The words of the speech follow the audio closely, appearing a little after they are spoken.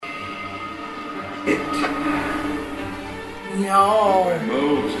it. No.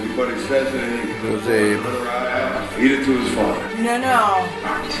 Moves. Anybody says anything, Goes Abe. feed it to his father. No.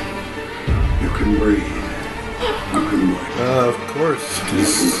 You can breathe. You can wait. Of course.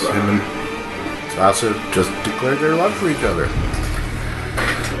 Because him and Sasha just declared their love for each other.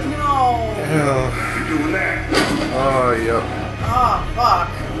 No. Yeah. You're doing that. Oh, yep. Oh, fuck.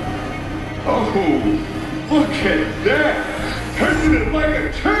 Oh, look at that. Turning it like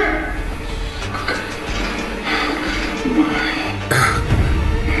a champ.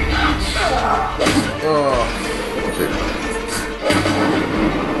 Oh.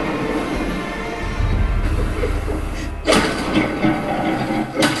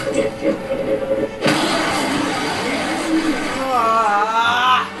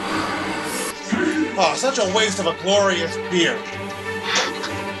 Oh, such a waste of a glorious beer.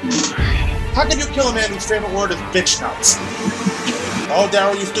 How can you kill a man whose favorite word is bitch nuts? Oh,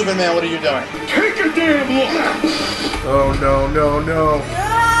 Daryl, you stupid man, what are you doing? Take a damn look. Oh, no, no, no.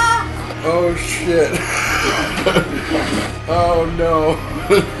 Oh, shit. Oh, no.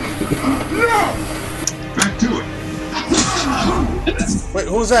 No! Back to it. Wait,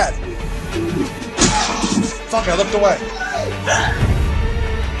 who's that? Fuck, I looked away.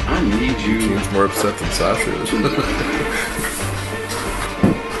 I need you. Seems more upset than Sasha is.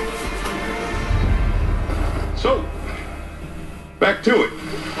 So, back to it.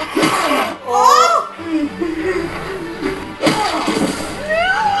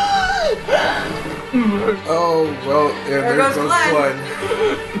 Oh, well, yeah, there goes Glenn.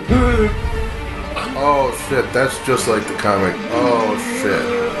 Oh, shit, that's just like the comic. Oh, shit.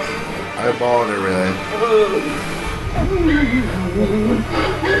 Eyeball and everything.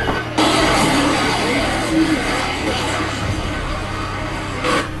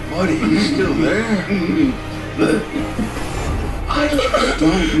 Buddy, you still there? I just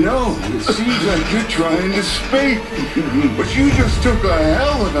don't know. It seems like you're trying to speak, but you just took a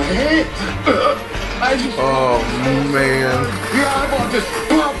hell of a hit. I just... Oh, man. Your eyeball just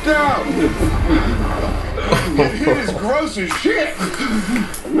popped out. It is gross as shit.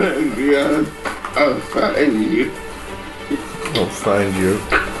 Maybe I'll find you. I'll find you.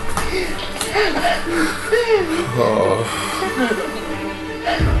 Oh.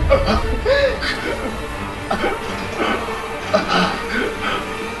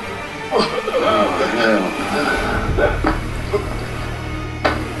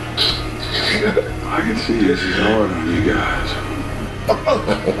 I can see this is hard on you guys.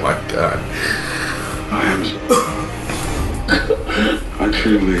 Oh my God. I am. I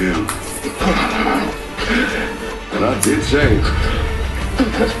truly am. And I did say,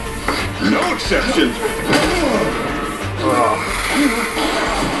 no exceptions. Oh.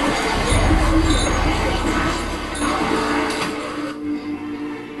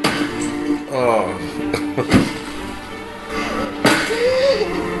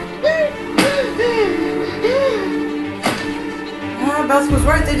 Beth was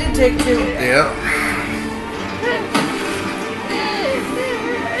right, they did take two. Yeah.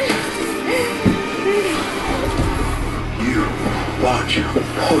 You bunch of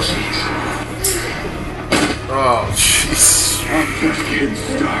pussies. Oh, jeez. I'm just getting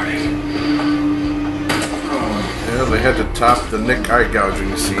started. Yeah, they had to top the Nick eye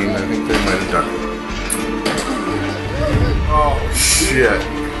gouging scene. I think they might have done it. Oh, shit.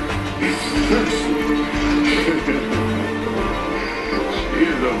 He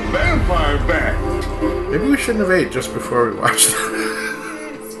is a vampire bat. Maybe we shouldn't have ate just before we watched it.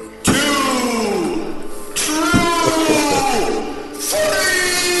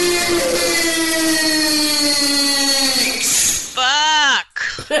 Fuck!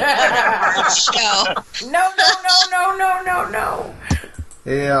 No.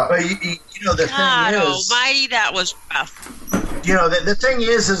 Yeah. But you know, the God thing is, almighty, that was rough. you know, the thing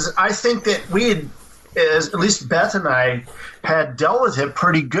is I think that we had, at least Beth and I, had dealt with it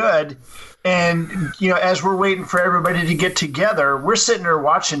pretty good. And, you know, as we're waiting for everybody to get together, we're sitting there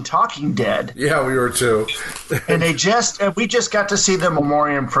watching Talking Dead. Yeah, we were too. And we just got to see the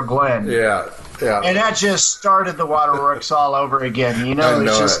memoriam for Glenn. Yeah. And that just started the waterworks all over again. You know,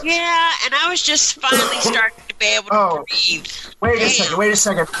 it's just... Yeah, and I was just finally starting to be able to breathe. Wait a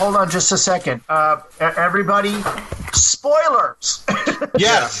second. Hold on just a second. Everybody, spoilers.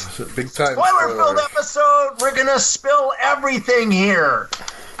 Yes. Big time Spoiler-filled episode. We're going to spill everything here.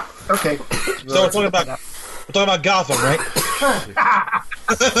 Okay. So we're talking about Gotham, right?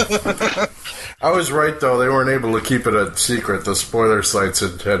 I was right, though. They weren't able to keep it a secret. The spoiler sites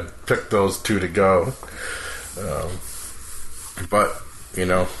had picked those two to go. But, you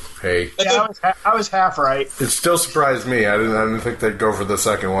know, hey. Yeah, I was half right. It still surprised me. I didn't think they'd go for the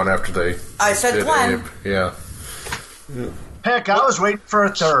second one after they I said did Glenn. Abe. Yeah. Heck, I was waiting for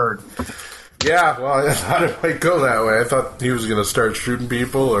a third. Yeah, well, I thought it might go that way. I thought he was going to start shooting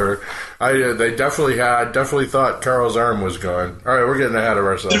people, or they definitely thought Carl's arm was gone. All right, we're getting ahead of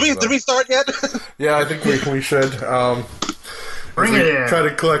ourselves. Did we start yet? Yeah, I think we should. Bring it in. Try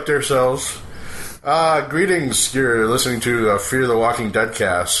to collect ourselves. Greetings. You're listening to Fear the Walking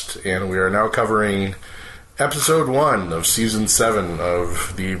Deadcast, and we are now covering Episode 1 of Season 7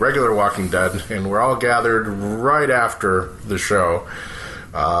 of the regular Walking Dead, and we're all gathered right after the show.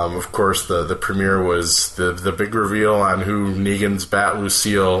 Of course, the premiere was the big reveal on who Negan's Bat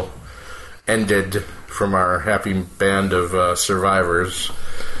Lucille ended from our happy band of survivors,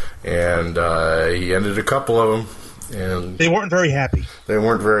 and he ended a couple of them. And they weren't very happy. They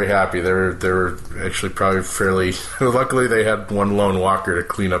weren't very happy. They were actually probably fairly... Luckily, they had one lone walker to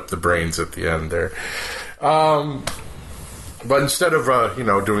clean up the brains at the end there. But instead of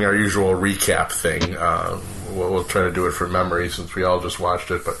doing our usual recap thing, we'll try to do it from memory since we all just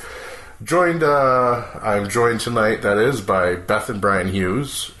watched it. But I'm joined tonight, that is, by Beth and Brian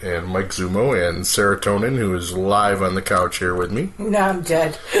Hughes and Mike Zumo and Sara, who is live on the couch here with me. No, I'm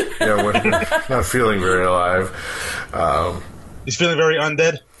dead. Yeah, we're not feeling very alive. He's feeling very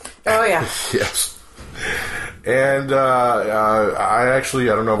undead? Oh, yeah. Yes. And I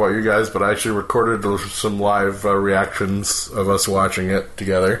don't know about you guys, but I actually recorded some live reactions of us watching it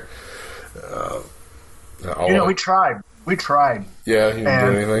together. We tried. Yeah, you didn't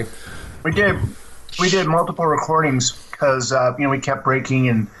do anything? We did multiple recordings because we kept breaking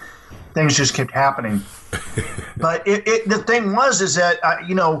and things just kept happening. But the thing is that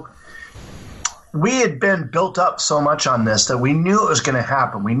we had been built up so much on this that we knew it was going to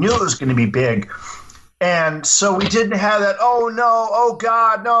happen. We knew it was going to be big, and so we didn't have that oh no, oh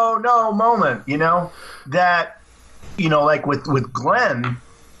God, no moment. That like with Glenn,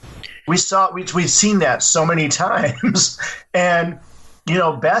 we'd seen that so many times, and.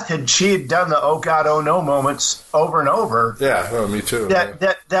 Beth had done the oh God, oh no moments over and over. Yeah, well, me too.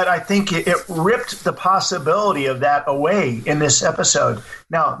 That I think it ripped the possibility of that away in this episode.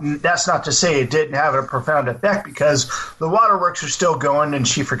 Now, that's not to say it didn't have a profound effect because the waterworks are still going and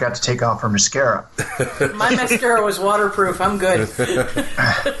she forgot to take off her mascara. My mascara was waterproof. I'm good.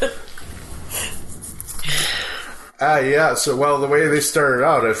 Yeah, so, the way they started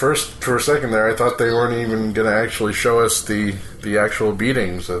out, at first, for a second there, I thought they weren't even going to actually show us the actual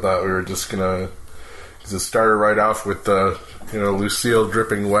beatings. I thought we were just going to... Because it started right off with, Lucille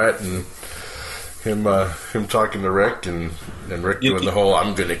dripping wet and him talking to Rick, and Rick doing the whole,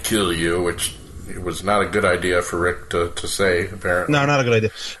 I'm going to kill you, which it was not a good idea for Rick to say, apparently. No, not a good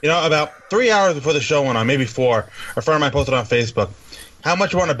idea. About 3 hours before the show went on, maybe 4, a friend of mine posted on Facebook, how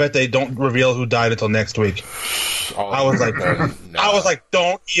much you want to bet they don't reveal who died until next week? I was like,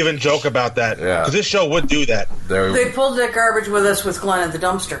 don't even joke about that. Yeah. Because this show would do that. They pulled that garbage with us with Glenn at the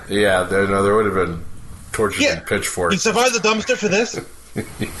dumpster. Yeah, there would have been torches and pitchforks. He survived the dumpster for this?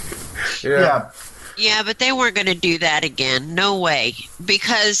 Yeah. Yeah, but they weren't going to do that again. No way.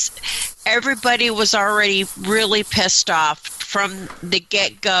 Because everybody was already really pissed off from the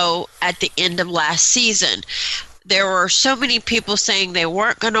get-go at the end of last season. There were so many people saying they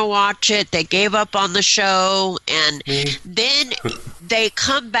weren't going to watch it. They gave up on the show. And then they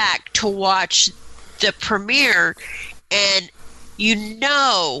come back to watch the premiere. And you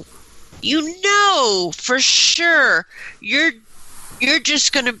know for sure you're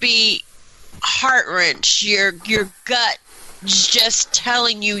just going to be heart-wrenched. Your gut is just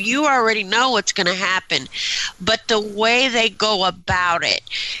telling you already know what's going to happen. But the way they go about it,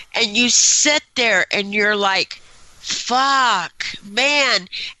 and you sit there and you're like, fuck, man,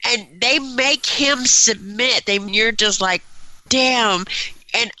 and they make him submit. You're just like, damn,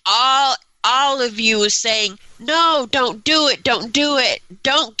 and all of you is saying, no, don't do it, don't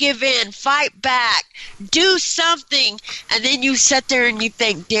give in, fight back, do something, and then you sit there and you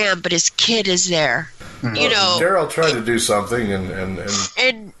think, damn, but his kid is there. Daryl tried to do something, and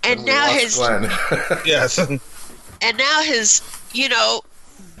now his Glenn. Yes, and now his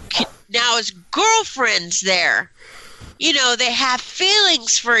girlfriend's there. They have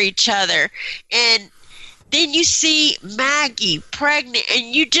feelings for each other. And then you see Maggie pregnant,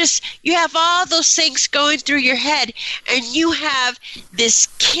 and you have all those things going through your head, and you have this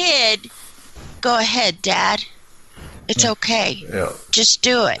kid. Go ahead, Dad. It's okay. Yeah. Just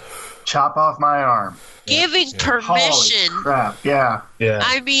do it. Chop off my arm. Giving permission. Holy crap, yeah.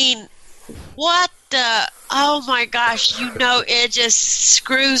 I mean, what the... Oh, my gosh. It just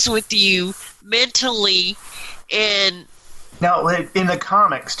screws with you mentally, and Now, in the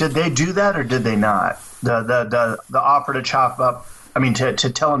comics, did they do that or did they not? The offer to chop up, I mean, to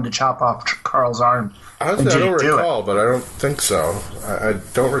tell him to chop off Carl's arm. Honestly, I don't recall, but I don't think so. I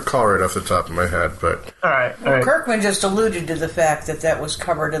don't recall right off the top of my head, but... All right. Kirkman just alluded to the fact that was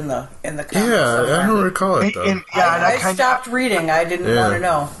covered in the comics. Yeah, I don't recall it, though. I stopped reading. I didn't want to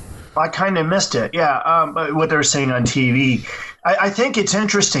know. I kind of missed it, what they were saying on TV. I think it's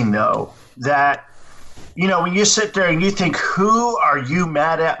interesting, though, that, when you sit there and you think, who are you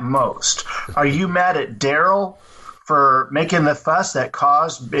mad at most? Are you mad at Daryl for making the fuss that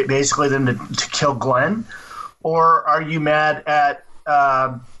caused basically them to kill Glenn? Or are you mad at,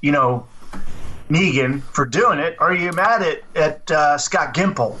 Negan for doing it? Or are you mad at Scott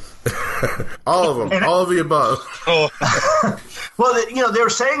Gimple? All of them. All of the above. Well, they were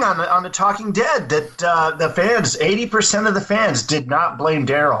saying on the Talking Dead that the fans, 80% of the fans, did not blame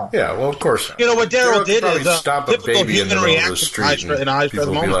Daryl. Yeah, well, of course. What Daryl did is stop a baby in the middle of the street, and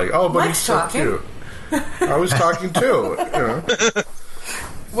people would be like, "Oh, but he's so cute." I was talking too.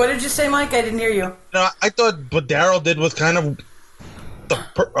 What did you say, Mike? I didn't hear you. No, I thought what Daryl did was kind of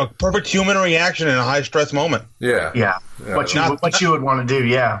a perfect human reaction in a high stress moment. Yeah. What you would want to do?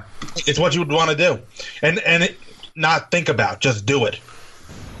 Yeah, it's what you would want to do, and not think about, just do it.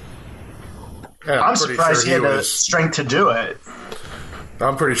 Yeah, I'm surprised he had the strength to do it.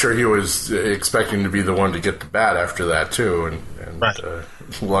 I'm pretty sure he was expecting to be the one to get the bat after that too, and right.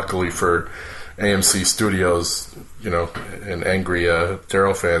 Luckily for AMC Studios, and angry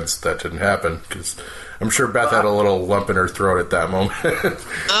Daryl fans, that didn't happen, because I'm sure Beth had a little lump in her throat at that moment.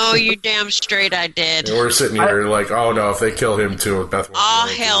 Oh, you damn straight I did. And we're sitting here like, oh no, if they kill him too, Beth. All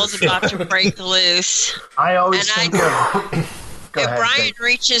hell's about to break loose. I always think of... If Brian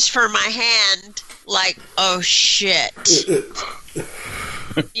reaches for my hand, like, oh shit. And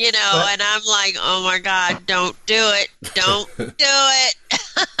I'm like, oh my God, don't do it. Don't do it.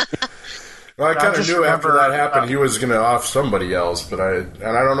 Well, I kind of knew after that happened he was going to off somebody else, but I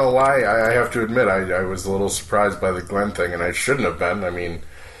don't know why. I have to admit I was a little surprised by the Glenn thing, and I shouldn't have been. I mean,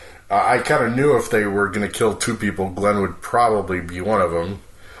 I kind of knew if they were going to kill two people, Glenn would probably be one of them.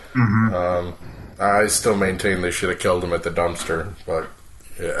 Mm-hmm. I still maintain they should have killed him at the dumpster, but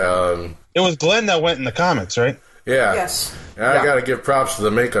it was Glenn that went in the comics, right? Yeah. Yes. I got to give props to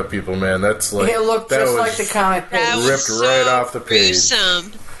the makeup people, man. That's like it looked just like the comic page. Ripped right off the page.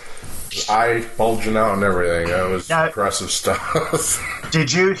 Gruesome. Eye bulging out and everything. That was impressive stuff.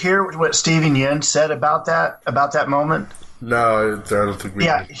 Did you hear what Steven Yeun said about that moment? No, I don't think we.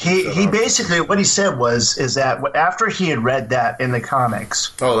 Yeah, he basically what he said is that after he had read that in the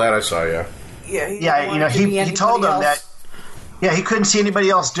comics. Oh, that I saw. Yeah. Yeah, he told them that. Yeah, he couldn't see anybody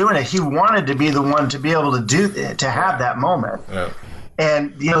else doing it. He wanted to be the one to be able to have that moment. Yeah.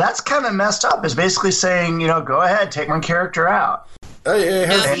 And that's kind of messed up. Is basically saying, go ahead, take my character out. It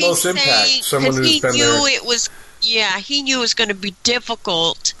has the most impact. Someone who's been there. He knew it was going to be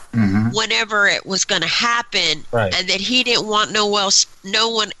difficult whenever it was going to happen, right. And that he didn't want no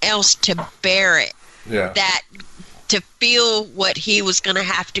one else to bear it. Yeah. That to feel what he was going to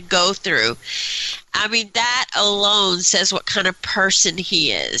have to go through. I mean, that alone says what kind of person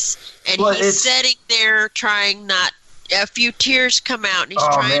he is. And he's sitting there trying not. A few tears come out, and he's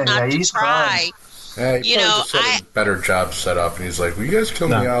trying not to cry. Yeah, he just had a better job set up, and he's like, will you guys kill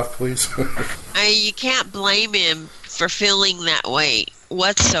me off, please? You can't blame him for feeling that way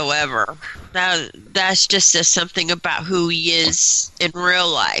whatsoever. That's just says something about who he is in real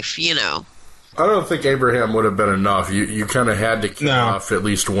life, I don't think Abraham would have been enough. You kind of had to kill off at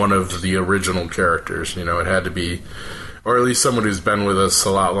least one of the original characters. It had to be, or at least someone who's been with us a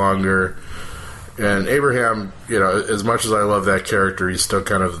lot longer. And Abraham, as much as I love that character, he's still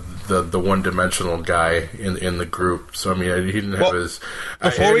kind of the one-dimensional guy in the group. So, I mean, he didn't have his...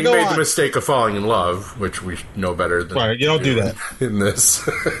 Before he made the mistake of falling in love, which we know better than... Right, you don't do that. In this.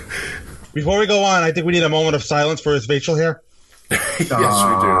 Before we go on, I think we need a moment of silence for his facial hair.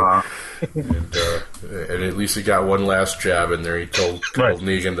 Yes, we do. And at least he got one last jab in there. He told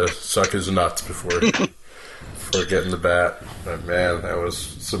Negan to suck his nuts before getting the bat. But, man, that was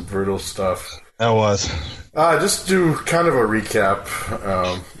some brutal stuff. That was. Just do kind of a recap.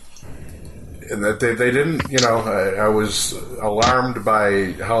 And that they didn't, I was alarmed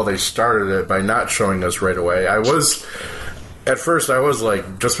by how they started it by not showing us right away. At first I was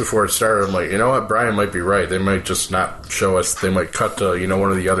like, just before it started, I'm like, you know what, Brian might be right. They might just not show us, they might cut to,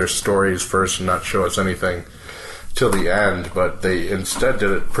 one of the other stories first and not show us anything till the end. But they instead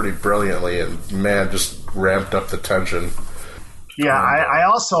did it pretty brilliantly and, man, just ramped up the tension. Yeah, I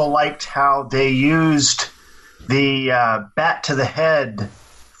also liked how they used the bat to the head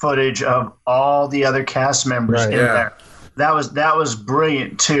footage of all the other cast members in there. That was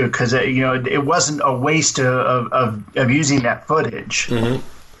brilliant too, because it wasn't a waste of using that footage. Mm-hmm.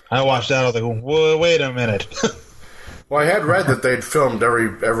 I watched that. I was like, "Whoa, wait a minute." Well, I had read that they'd filmed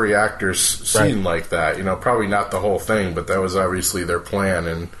every actor's scene like that. Probably not the whole thing, but that was obviously their plan.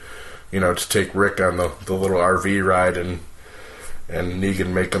 And to take Rick on the little RV ride and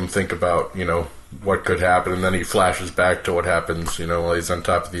Negan make him think about what could happen, and then he flashes back to what happens while he's on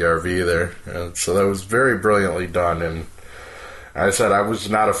top of the RV there. And so that was very brilliantly done. And I said I was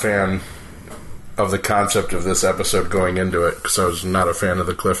not a fan of the concept of this episode going into it because I was not a fan of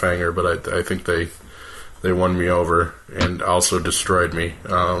the cliffhanger, but I think they won me over and also destroyed me.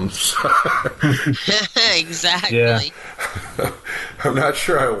 Exactly. Yeah. I'm not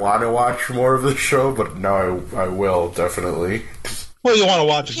sure I want to watch more of the show, but now I will, definitely. Well, you want to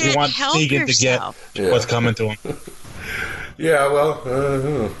watch it. You want help Negan yourself. to get what's coming to him. Yeah, well,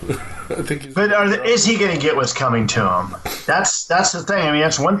 I think he's... But is he going to get what's coming to him? That's the thing. I mean,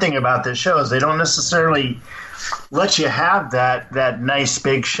 that's one thing about this show is they don't necessarily let you have that nice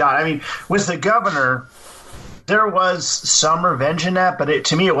big shot. I mean, with the governor, there was some revenge in that, but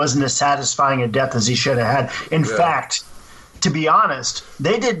to me it wasn't as satisfying a death as he should have had. In fact, to be honest,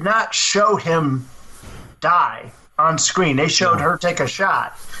 they did not show him die on screen. They showed her take a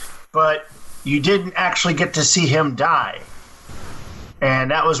shot, but you didn't actually get to see him die.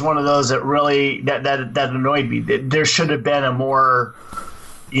 And that was one of those that really that annoyed me. There should have been a more,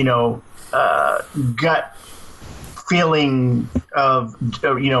 gut feeling of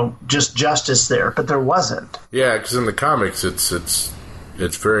just justice there, but there wasn't. Yeah, because in the comics, it's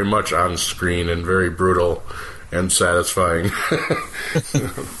very much on screen and very brutal and satisfying.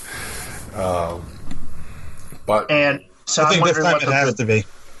 And so I think this time it has to be.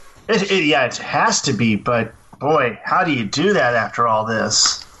 It has to be. But boy, how do you do that after all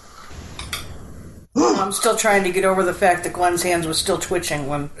this? I'm still trying to get over the fact that Glenn's hands was still twitching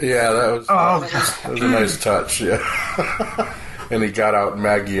when. Yeah, that was a nice touch. Yeah, and he got out,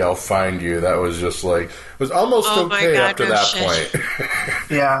 Maggie, I'll find you. That was just like it was almost okay up to that point.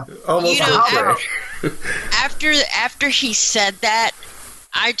 Yeah, almost okay. After he said that,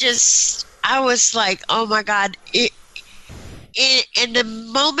 I was like, oh my God! In the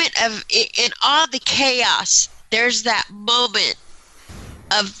moment of in all the chaos, there's that moment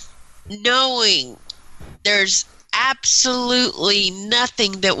of knowing there's absolutely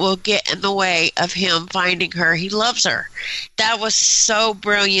nothing that will get in the way of him finding her. He loves her. That was so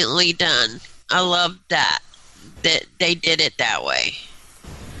brilliantly done. I love that they did it that way.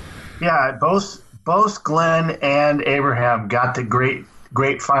 Yeah, both Glenn and Abraham got the great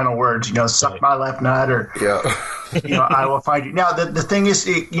final words. Suck my left nut, or I will find you. Now the thing is,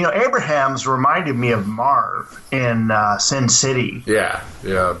 Abraham's reminded me of Marv in Sin City. Yeah.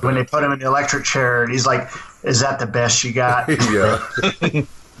 When they put him in the electric chair, and he's like, "Is that the best you got?" Yeah. I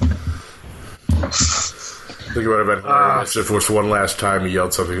think it would have been hilarious if it was one last time he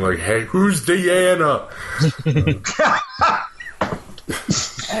yelled something like, "Hey, who's Deanna?"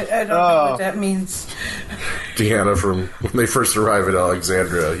 I don't know what that means. Deanna from when they first arrive at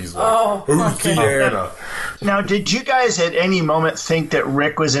Alexandria. He's like, who's Deanna? Now, did you guys at any moment think that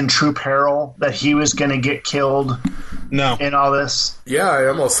Rick was in true peril, that he was going to get killed? No. In all this? Yeah, I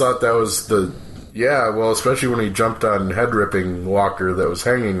almost thought that was especially when he jumped on head ripping Walker that was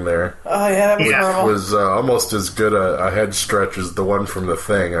hanging there. Oh, yeah, that was horrible. It was almost as good a head stretch as the one from The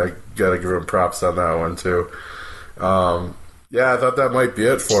Thing. I gotta give him props on that one, too. Yeah, I thought that might be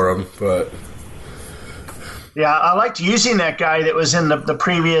it for him, but... Yeah, I liked using that guy that was in the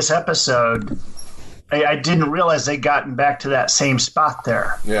previous episode. I didn't realize they'd gotten back to that same spot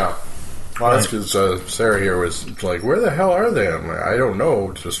there. Yeah. Well, that's because Sara here was like, where the hell are they? I'm like, I don't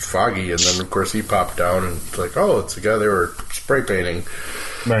know, it's just foggy. And then, of course, he popped down and it's like, oh, it's the guy they were spray painting.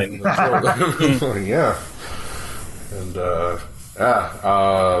 Right. Yeah. And,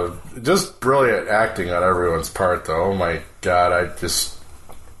 just brilliant acting on everyone's part, though. Oh, my God,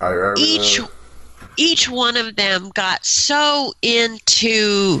 Each one of them got so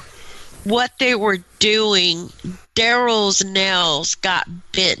into what they were doing. Daryl's nails got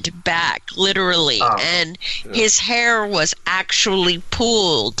bent back, literally, and his hair was actually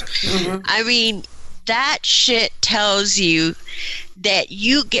pulled. Mm-hmm. I mean, that shit tells you that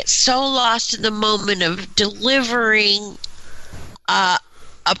you get so lost in the moment of delivering a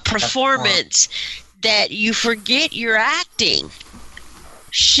performance that you forget you're acting.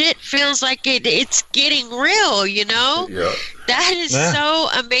 Shit feels like it's getting real, Yeah. That is so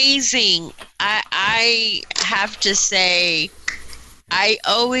amazing. I have to say, I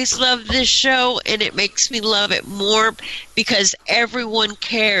always love this show, and it makes me love it more because everyone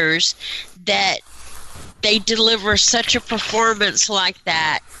cares that they deliver such a performance like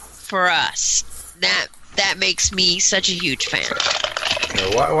that for us. That makes me such a huge fan.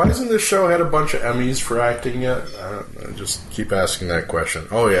 Why hasn't this show had a bunch of Emmys for acting yet? I just keep asking that question.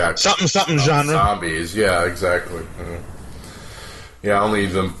 Oh, yeah. Something genre. Zombies. Yeah, exactly. Yeah, only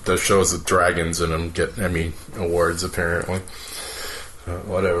the shows with dragons in them get Emmy awards, apparently.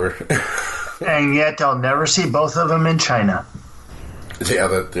 Whatever. And yet they'll never see both of them in China. Yeah,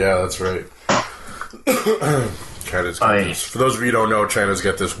 that's right. China's got this. For those of you who don't know, China's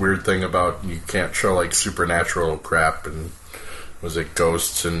got this weird thing about you can't show like supernatural crap and was it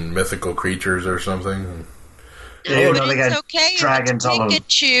ghosts and mythical creatures or something? Yeah, they got dragons all over.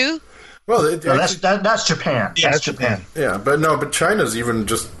 Well, that's Japan. Yeah, that's Japan. Yeah, but China's even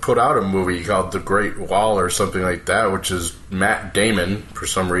just put out a movie called The Great Wall or something like that, which is Matt Damon for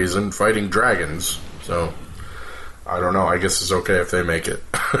some reason fighting dragons. So I don't know. I guess it's okay if they make it.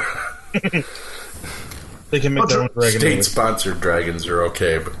 They can make their own dragon. State-sponsored dragons are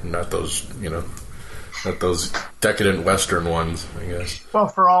okay, but not those, not those decadent Western ones, I guess. Well,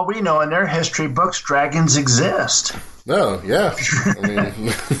 for all we know, in their history books, dragons exist. No, yeah. I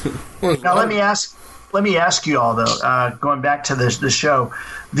mean, now let me ask you all though. Going back to the show,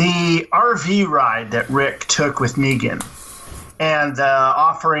 the RV ride that Rick took with Negan, and the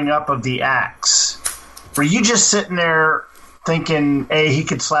offering up of the axe. Were you just sitting there thinking, hey, he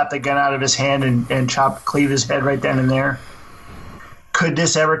could slap the gun out of his hand and cleave his head right then and there? Could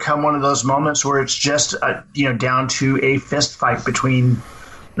this ever come one of those moments where it's just down to a fist fight between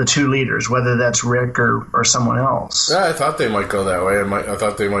the two leaders, whether that's Rick or someone else? Yeah, I thought they might go that way. I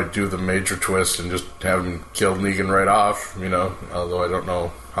thought they might do the major twist and just have him kill Negan right off, although I don't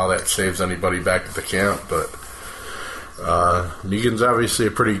know how that saves anybody back at the camp, but Negan's obviously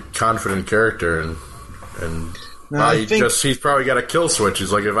a pretty confident character, and he's probably got a kill switch.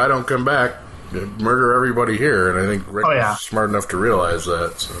 He's like, if I don't come back, murder everybody here, and I think Rick is smart enough to realize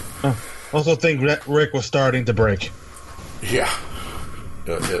that. So. I also think Rick was starting to break. Yeah.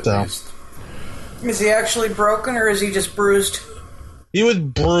 At least. Is he actually broken, or is he just bruised? He was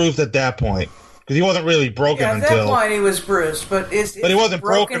bruised at that point, because he wasn't really broken at until... at that point he was bruised, but he wasn't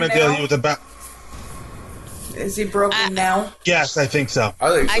broken until he was about... Is he broken now? Yes, I think so.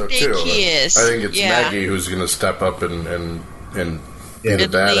 I think so, too. He is. I think it's Maggie who's going to step up and be the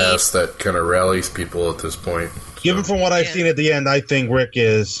badass that kind of rallies people at this point. So. Given from what I've seen at the end, I think Rick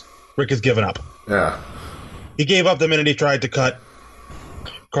is given up. Yeah. He gave up the minute he tried to cut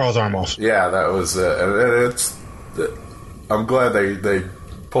Carl's arm off. Yeah, that was... I'm glad they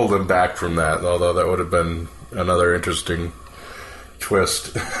pulled him back from that, although that would have been another interesting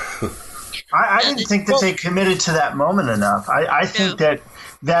twist. I didn't think that they committed to that moment enough. I think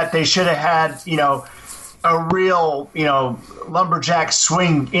that they should have had, a real, lumberjack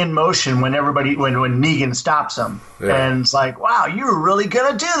swing in motion when when Negan stops him. Yeah. And it's like, wow, you were really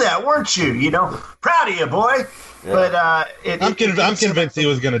going to do that, weren't you? Proud of you, boy. Yeah. But I'm convinced he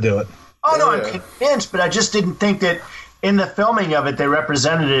was going to do it. Oh, no, I'm convinced, but I just didn't think that in the filming of it, they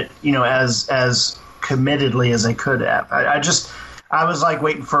represented it, as committedly as they could have. I was like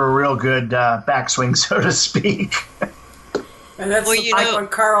waiting for a real good backswing, so to speak. And that's when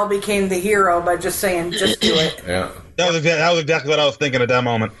Carl became the hero by just saying, just do it. Yeah. That was exactly what I was thinking at that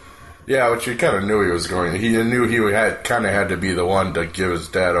moment. Yeah, which you kind of knew he was going. He knew he had to be the one to give his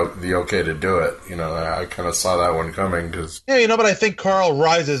dad the okay to do it. I kind of saw that one coming. Cause... Yeah, but I think Carl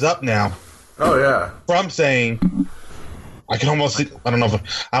rises up now. Oh, yeah. From saying, I can almost see, I don't know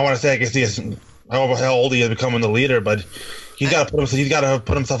if I want to say I can see how old he is becoming the leader, but he's got to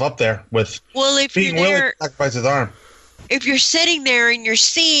put himself up there with being willing to sacrifice his arm. If you're sitting there and you're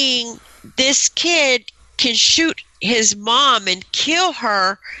seeing this kid can shoot his mom and kill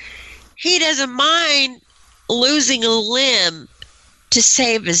her, he doesn't mind losing a limb to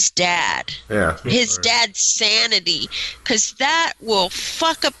save his dad. Yeah. His dad's sanity. Because that will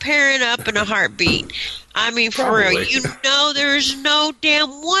fuck a parent up in a heartbeat. I mean, for real. There's no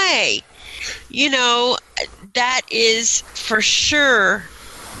damn way. That is for sure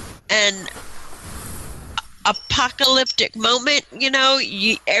an apocalyptic moment.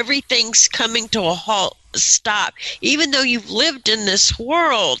 Everything's coming to a halt, stop. Even though you've lived in this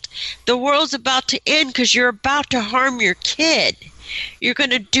world, the world's about to end because you're about to harm your kid. You're going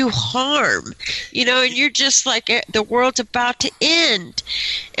to do harm, and you're just like, the world's about to end.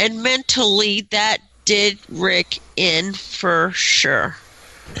 And mentally, that did Rick in for sure.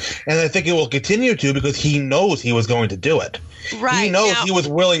 And I think it will continue to, because he knows he was going to do it. Right. He knows he was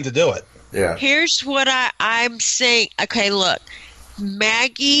willing to do it. Yeah. Here's what I'm saying. Okay, look.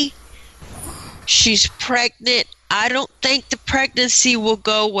 Maggie, she's pregnant. I don't think the pregnancy will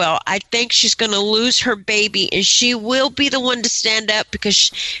go well. I think she's going to lose her baby, and she will be the one to stand up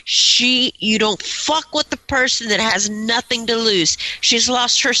because you don't fuck with the person that has nothing to lose. She's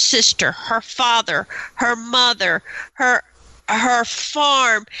lost her sister, her father, her mother, her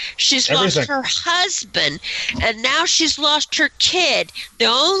farm. She's lost her husband, and now she's lost her kid. The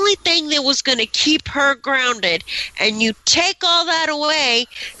only thing that was going to keep her grounded, and you take all that away,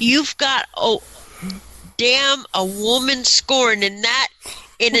 you've got a woman scorned, and that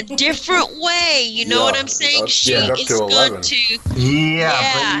in a different way. You know what I'm saying? She is going to.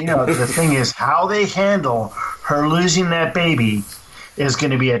 Yeah, but the thing is, how they handle her losing that baby is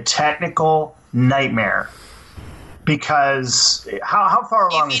going to be a technical nightmare. Because how far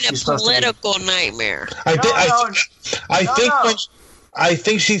along is she supposed to be? A political nightmare. I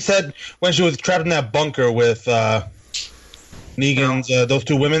think she said when she was trapped in that bunker with Negan's those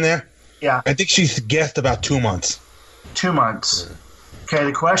two women there. Yeah. I think she's guessed about 2 months. 2 months. Okay,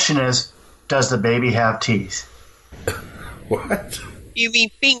 the question is, does the baby have teeth? What? You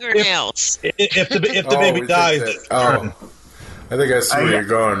mean fingernails? If the baby dies. I think I see where you're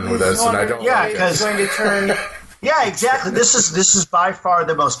going with this, and I don't. Yeah, because going to turn. Yeah, exactly. This is by far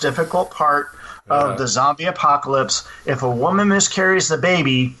the most difficult part of the zombie apocalypse. If a woman miscarries the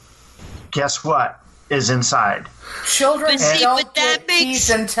baby, guess what is inside? Children don't get teeth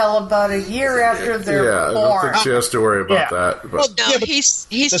until about a year after they're born. I don't think she has to worry about that. But. Well, no, he's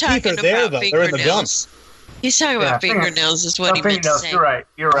talking about fingernails. He's talking about fingernails is what he meant to say.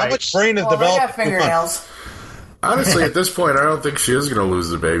 You're right. How much brain is developed? They have fingernails. Honestly, at this point, I don't think she is going to lose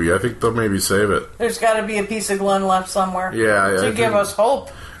the baby. I think they'll maybe save it. There's got to be a piece of Glenn left somewhere. To give us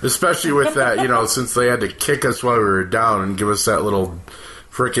hope. Especially with that, since they had to kick us while we were down and give us that little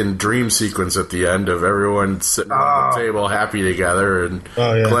freaking dream sequence at the end of everyone sitting around the table happy together and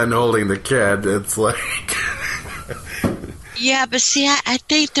Glenn holding the kid. It's like... Yeah, but see, I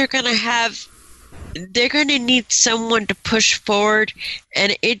think they're going to need someone to push forward,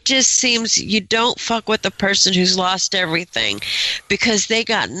 and it just seems you don't fuck with the person who's lost everything because they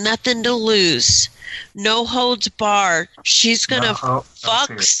got nothing to lose. No holds barred. She's gonna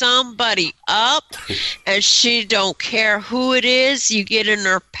fuck somebody up, and she don't care who it is. You get in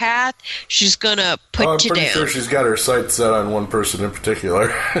her path, she's gonna put you down. I'm pretty sure she's got her sights set on one person in particular.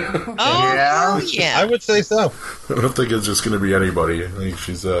 Yeah. I would say so. I don't think it's just gonna be anybody. I think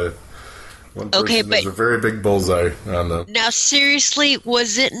she's one person there's a very big bullseye on them. Now, seriously,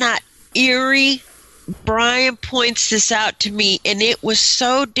 was it not eerie? Brian points this out to me, and it was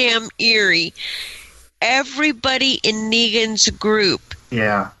so damn eerie. Everybody in Negan's group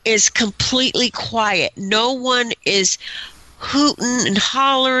is completely quiet. No one is hooting and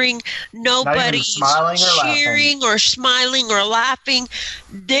hollering. Nobody's cheering or smiling or laughing.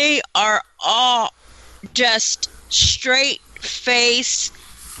 They are all just straight face.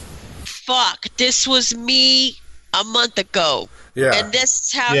 Fuck, this was me a month ago. Yeah. And this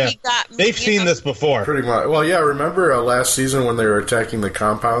is how he got me. They've seen this before. Pretty much. Well, yeah, remember last season when they were attacking the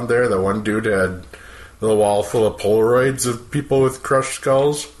compound there, the one dude had the wall full of Polaroids of people with crushed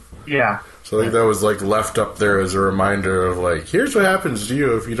skulls? Yeah. So I think that was left up there as a reminder of here's what happens to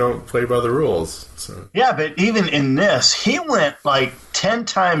you if you don't play by the rules. So. Yeah, but even in this, he went 10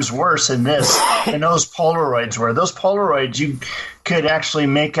 times worse in this than those Polaroids were. Those Polaroids, you could actually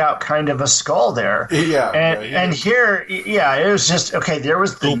make out kind of a skull there. Yeah. And here, it was just, there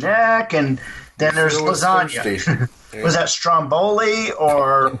was the neck, and then there's lasagna. Was that Stromboli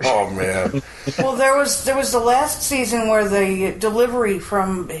or... Oh, man. Well, there was the last season where the delivery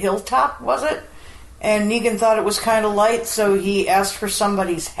from Hilltop, was it? And Negan thought it was kind of light, so he asked for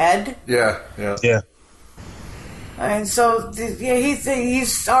somebody's head. Yeah. And so,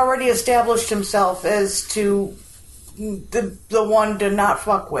 he's already established himself as to the one to not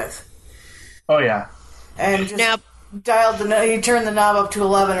fuck with. Oh, yeah. And just... Now, he turned the knob up to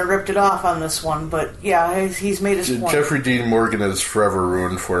 11 and ripped it off on this one, but he's made his point. Jeffrey Dean Morgan is forever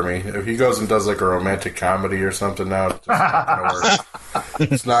ruined for me. If he goes and does a romantic comedy or something now, it's not going to work.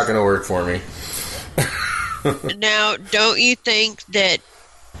 It's not going to work for me. Now, don't you think that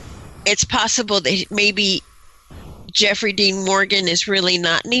it's possible that maybe Jeffrey Dean Morgan is really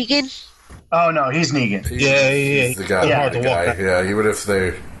not Negan? Oh, no, he's Negan. He's the guy. Yeah, the guy. Yeah, even if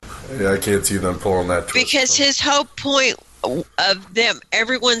they... Yeah, I can't see them pulling that twist. Because his whole point of them,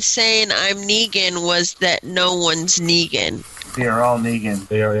 everyone saying I'm Negan, was that no one's Negan. They're all Negan.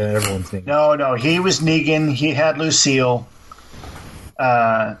 They are, everyone's Negan. No, he was Negan. He had Lucille.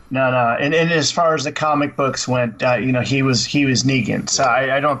 No. And as far as the comic books went, he was Negan. So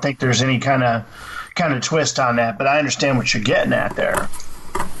I don't think there's any kind of twist on that. But I understand what you're getting at there.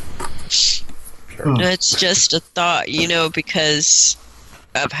 That's just a thought, because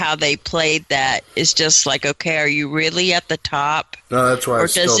of how they played that. It's just like, okay, are you really at the top? No, that's why or I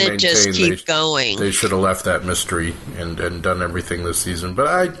still does it just maintain keep going? They should have left that mystery and done everything this season.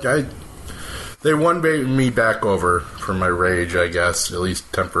 But they won me back over from my rage, I guess, at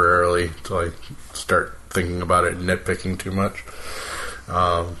least temporarily, until I start thinking about it and nitpicking too much.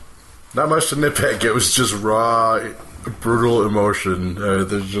 Not much to nitpick. It was just raw, brutal emotion.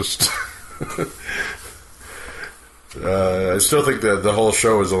 There's just... I still think that the whole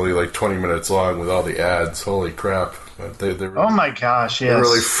show is only like 20 minutes long with all the ads. Holy crap. They really, oh my gosh, yes. They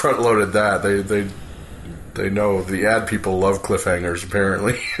really front-loaded that. They know the ad people love cliffhangers,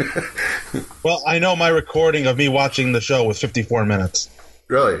 apparently. Well, I know my recording of me watching the show was 54 minutes.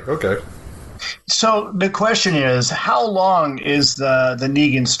 Really? Okay. So the question is, how long is the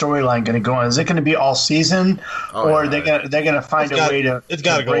Negan storyline going to go on? Is it going to be all season, or are they going to find a way to? It's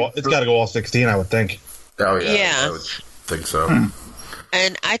got to go. It's got to go all 16, I would think. Oh yeah, Yeah. I would think so.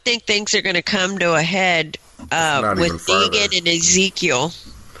 And I think things are going to come to a head with Negan and Ezekiel.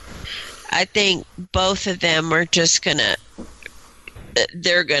 I think both of them are just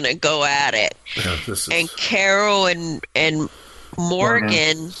they're going to go at it. Yeah, and Carol and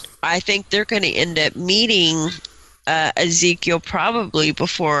Morgan, I think they're going to end up meeting Ezekiel probably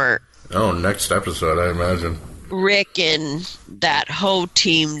before. Oh, next episode, I imagine. Rick and that whole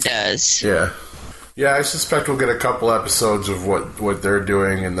team does. Yeah. Yeah, I suspect we'll get a couple episodes of what they're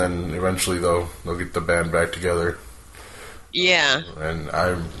doing, and then eventually they'll get the band back together. Yeah. And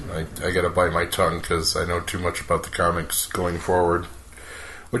I got to bite my tongue because I know too much about the comics going forward.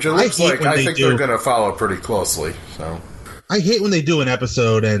 Which it looks like I think they're going to follow pretty closely. So I hate when they do an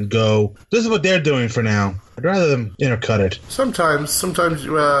episode and go, this is what they're doing for now. I'd rather them intercut it. Sometimes,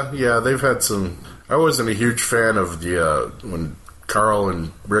 yeah, they've had some... I wasn't a huge fan of the when Carl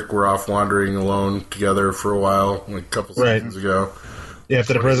and Rick were off wandering alone together for a while, like a couple seasons ago. Yeah,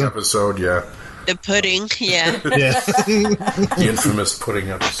 after the prison episode, yeah. The pudding, yeah. Yeah. The infamous pudding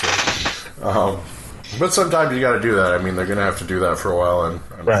episode. But sometimes you got to do that. I mean, they're going to have to do that for a while, and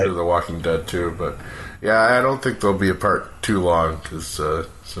I'm sure The Walking Dead too. But yeah, I don't think there'll be a part too long because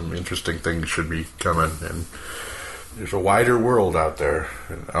some interesting things should be coming, and there's a wider world out there.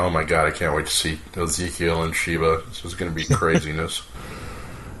 And, oh my god, I can't wait to see Ezekiel and Sheba. This is going to be craziness.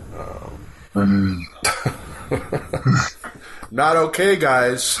 Not okay,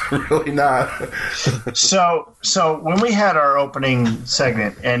 guys. Really not. So when we had our opening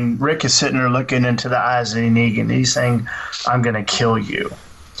segment, and Rick is sitting there looking into the eyes of Negan, and he's saying, "I'm going to kill you,"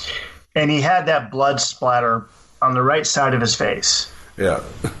 and he had that blood splatter on the right side of his face. Yeah.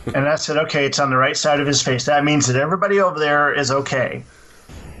 And I said, okay, it's on the right side of his face. That means that everybody over there is okay.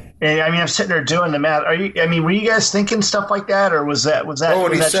 And I mean, I'm sitting there doing the math. Were you guys thinking stuff like that, or was that? Oh,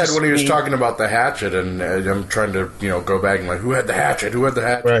 when he was talking about the hatchet, and I'm trying to go back and like, who had the hatchet? Who had the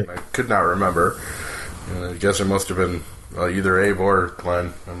hatchet? Right. And I could not remember. And I guess it must have been either Abe or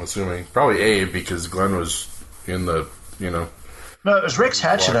Glenn. I'm assuming probably Abe because Glenn was in the No, it was Rick's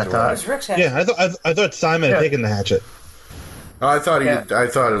hatchet. I thought. It was Rick's hatchet. Yeah, I thought Simon had taken the hatchet. Oh, I thought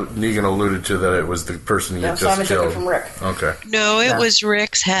Negan alluded to that it was the person he had just Simon killed. took it from Rick. Okay. No, it was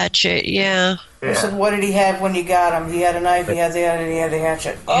Rick's hatchet, yeah. I said, what did he have when you got him? He had a knife, he had the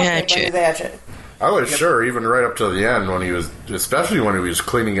hatchet. Okay, bring me the hatchet. I was sure, even right up to the end, when he was, especially when he was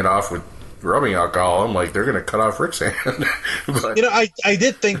cleaning it off with rubbing alcohol, I'm like, they're going to cut off Rick's hand. But, I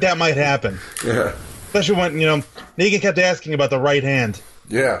did think that might happen. Yeah. Especially when, Negan kept asking about the right hand.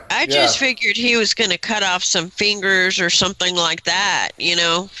 Yeah. I just figured he was going to cut off some fingers or something like that,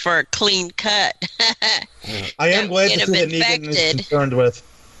 for a clean cut. I am glad to see that Negan is concerned with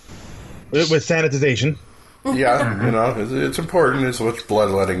sanitization. Yeah, it's important as much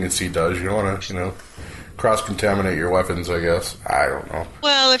bloodletting as he does. You don't want to, cross-contaminate your weapons, I guess. I don't know.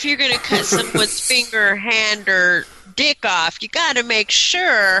 Well, if you're going to cut someone's finger, hand, or dick off, you got to make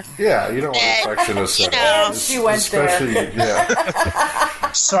sure. Yeah, you don't want infection of She went there.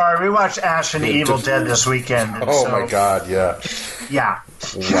 Yeah. Sorry, we watched Ash and the Evil Dead this weekend. Oh my god, yeah. Yeah.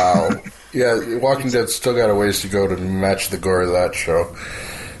 Wow. Yeah, Walking Dead still got a ways to go to match the gore of that show.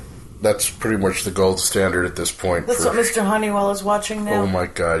 That's pretty much the gold standard at this point. That's what Mr. Honeywell is watching now. Oh my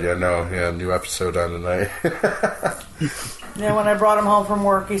god, new episode on tonight. Yeah, when I brought him home from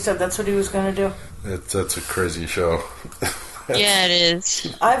work, he said that's what he was going to do. That's a crazy show. Yeah, it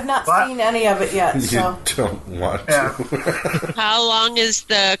is. I've not seen any of it yet, so. You don't want to. How long is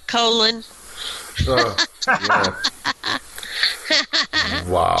the colon? Yeah.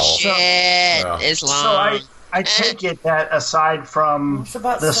 Wow. Shit is long. So I take it that aside from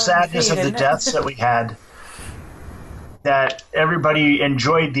the sadness of the deaths that we had, that everybody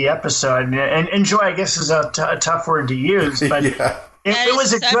enjoyed the episode. And enjoy, I guess, is a tough word to use, but it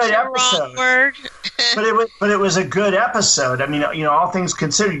was a good episode. Word. but it was a good episode. I mean, all things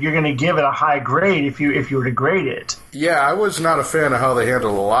considered, you're going to give it a high grade if you were to grade it. Yeah, I was not a fan of how they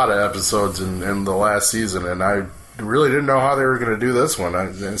handled a lot of episodes in the last season, and I really didn't know how they were going to do this one.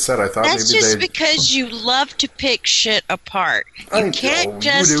 Instead, I thought that's maybe just because you love to pick shit apart. You can't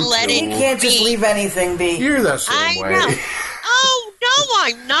just let it. You can't just leave anything be. You're that same way. Know. Oh no,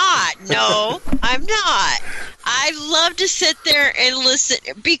 I'm not. No, I'm not. I love to sit there and listen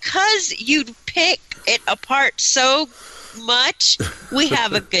because you pick it apart so much. We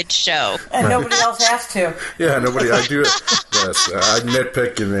have a good show, and nobody else has to. Yeah, nobody. I do it. Yes, I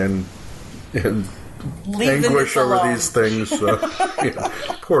nitpick and anguish over these things. So,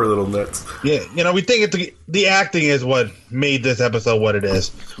 poor little nits. Yeah, we think the acting is what made this episode what it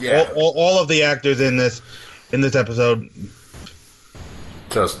is. Yeah, all of the actors in this episode.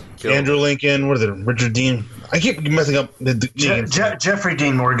 Just Andrew Lincoln. What is it? Richard Dean. I keep messing up the Jeffrey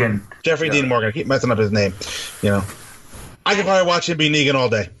Dean Morgan. Dean Morgan. I keep messing up his name. I could probably watch him be Negan all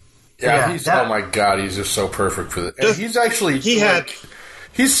day. Yeah, oh my god, he's just so perfect for this. He's actually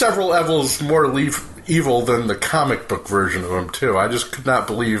he's several levels more evil than the comic book version of him too. I just could not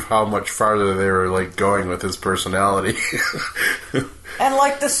believe how much farther they were going with his personality. And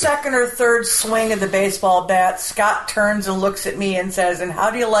the second or third swing of the baseball bat, Scott turns and looks at me and says, "And how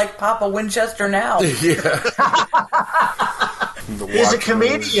do you like Papa Winchester now?" Yeah. He's a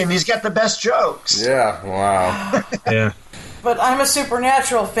comedian. He's got the best jokes. Yeah, wow. Yeah. But I'm a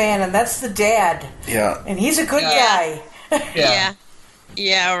Supernatural fan, and that's the dad. Yeah. And he's a good guy. Yeah.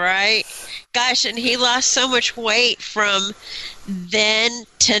 Yeah, right. Gosh, and he lost so much weight from then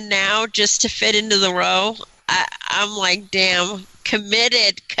to now just to fit into the role. I'm like, damn,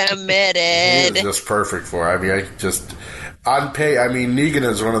 committed. He is just perfect for it. Negan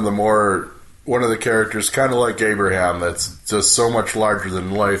is one of the characters, kind of like Abraham, that's just so much larger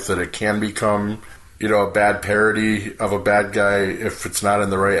than life that it can become, a bad parody of a bad guy if it's not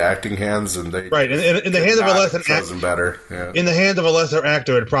in the right acting hands, and they right in the hands of a lesser actor. Better, yeah. In the hands of a lesser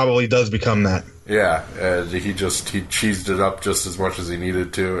actor, it probably does become that. Yeah, he cheesed it up just as much as he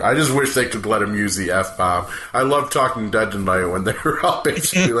needed to. I just wish they could let him use the F-bomb. I love Talking Dead tonight when they were all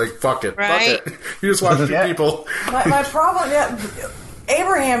basically like, "Fuck it, right? Fuck it." You just watch two people. My problem,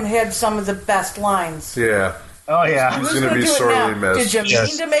 Abraham had some of the best lines. Yeah. Oh, yeah. He's going to be sorely missed. Did you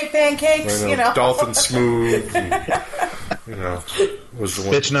mean to make pancakes? Dolphin Smooth. Was the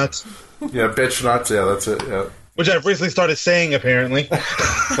one. Bitch nuts. Yeah, bitch nuts. Yeah, that's it. Yeah. Which I've recently started saying, apparently.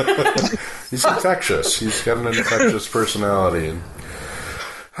 He's infectious. He's got an infectious personality. And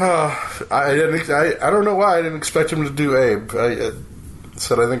I don't know why I didn't expect him to do Abe. I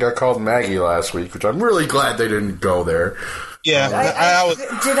think I called Maggie last week, which I'm really glad they didn't go there. Yeah,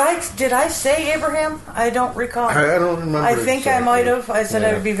 did I say Abraham? I don't recall. I don't remember. I think exactly. I might have. I said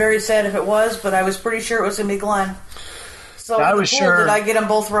I would be very sad if it was, but I was pretty sure it was going to be Glenn. So I was sure. Did I get them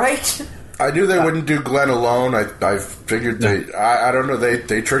both right? I knew they wouldn't do Glenn alone. I figured I don't know.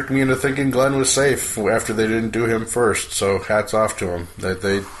 They tricked me into thinking Glenn was safe after they didn't do him first. So hats off to them.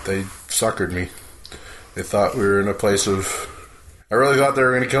 They suckered me. They thought we were in a place of. I really thought they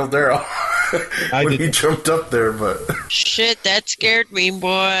were going to kill Daryl when he jumped up there, but shit, that scared me, boy.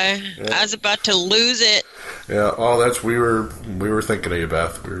 Yeah. I was about to lose it. Yeah. Oh, we were thinking of you,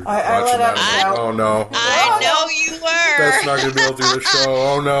 Beth. We were watching that. Oh no. I know you were. That's not going to be able to do the show.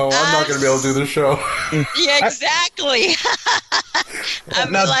 Oh no, I'm not going to be able to do the show. Yeah, exactly.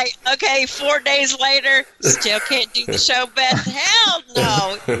 I'm like, okay, 4 days later, still can't do the show, Beth. Hell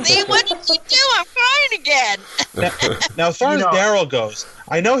no. See, what did you do? I'm crying again. Now, as far as Daryl goes,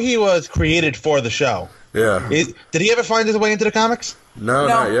 I know he was created for the show. Yeah. Did he ever find his way into the comics? No,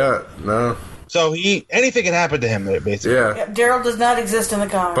 not yet. No. So anything can happen to him, basically. Yeah. Daryl does not exist in the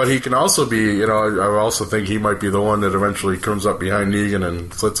comics. But he can also be, I also think he might be the one that eventually comes up behind Negan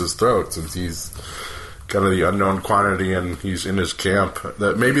and slits his throat, since he's kind of the unknown quantity and he's in his camp.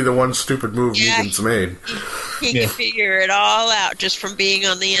 That may be the one stupid move Negan's made. He can figure it all out just from being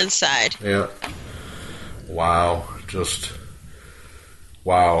on the inside. Yeah. Wow. Just...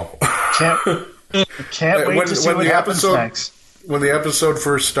 Wow. Can't wait to see what happens next. When the episode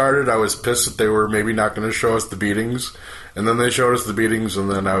first started, I was pissed that they were maybe not going to show us the beatings. And then they showed us the beatings,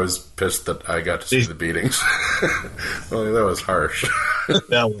 and then I was pissed that I got to see the beatings. Well, that was harsh.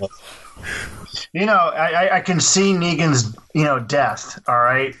 That was. I can see Negan's, death, all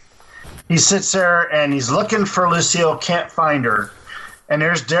right? He sits there, and he's looking for Lucille, can't find her. And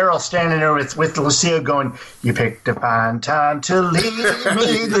there's Daryl standing there with Lucille going, "You picked a fine time to leave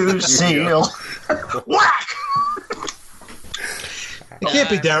me, Lucille." Whack! It can't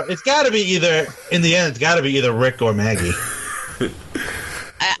be Daryl. It's got to be either, in the end, it's got to be either Rick or Maggie.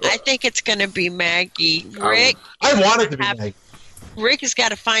 I think it's going to be Maggie. Rick. I want it to be Maggie. Rick has got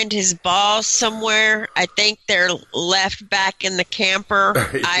to find his balls somewhere. I think they're left back in the camper.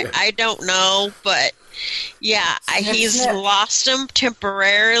 I don't know, but yeah, he's lost them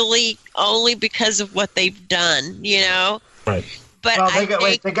temporarily only because of what they've done, you know? Right. But I think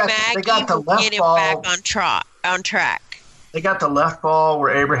Maggie they got the will left get him ball back on track. They got the left ball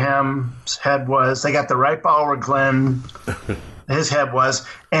where Abraham's head was. They got the right ball where Glenn, his head was.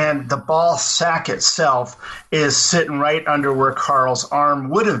 And the ball sack itself is sitting right under where Carl's arm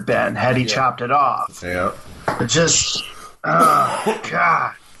would have been had he chopped it off. Yeah. It just, oh,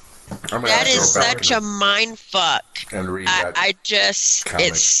 God. That is such a mind fuck. And read that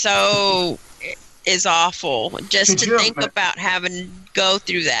is awful. Just to think about having to go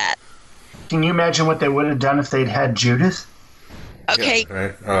through that. Can you imagine what they would have done if they'd had Judith? Okay,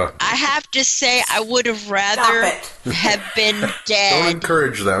 yeah, right. I have to say I would have rather have been dead. Don't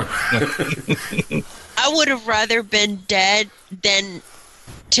encourage them. I would have rather been dead than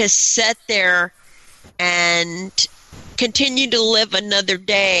to sit there and continue to live another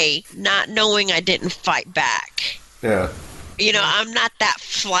day not knowing I didn't fight back. Yeah. You know, I'm not that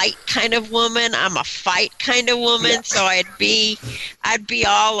flight kind of woman. I'm a fight kind of woman, so I'd be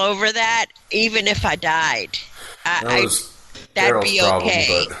all over that even if I died. That'd be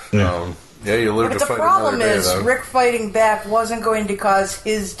okay. But, you live to fight another day. But the problem is, though. Rick fighting back wasn't going to cause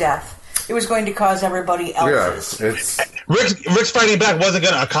his death. It was going to cause everybody else's. Yeah, Rick's fighting back wasn't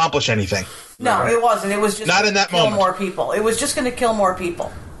going to accomplish anything. No, it wasn't. It was just not in that kill moment. More people. It was just going to kill more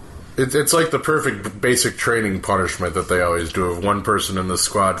people. It's like the perfect basic training punishment that they always do. If one person in the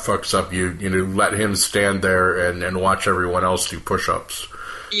squad fucks up, you let him stand there and watch everyone else do push-ups.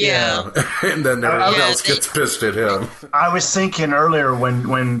 Yeah. And then everyone else gets pissed at him. I was thinking earlier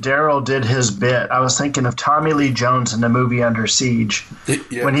when Daryl did his bit, I was thinking of Tommy Lee Jones in the movie Under Siege.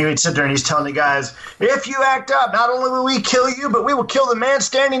 Yeah. When he would sit there and he's telling the guys, if you act up, not only will we kill you, but we will kill the man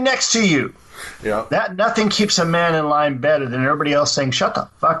standing next to you. Yeah. That nothing keeps a man in line better than everybody else saying, shut the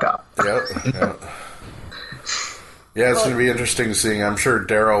fuck up. Yeah. Yeah, it's going to be interesting seeing. I'm sure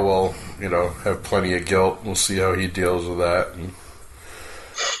Daryl will, have plenty of guilt. We'll see how he deals with that.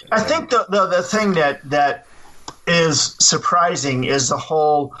 I think the thing that is surprising is the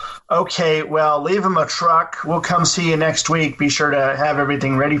whole, okay, well, leave him a truck. We'll come see you next week. Be sure to have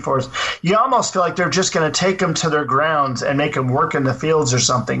everything ready for us. You almost feel like they're just going to take them to their grounds and make them work in the fields or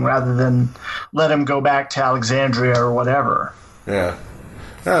something rather than let them go back to Alexandria or whatever. Yeah.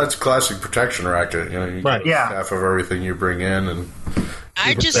 Yeah, it's a classic protection racket. You get half of everything you bring in. And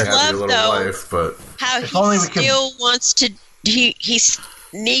I just love, though, how he still wants to...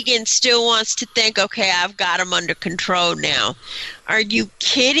 Negan still wants to think, okay, I've got him under control now. Are you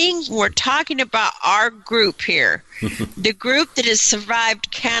kidding? We're talking about our group here. The group that has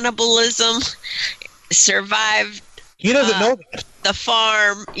survived cannibalism, survived he doesn't know that. The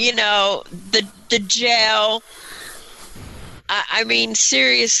farm, the jail. I mean,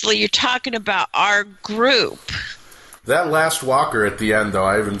 seriously, you're talking about our group. That last walker at the end, though,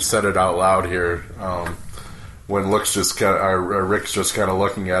 I even said it out loud here. When Rick's just kind of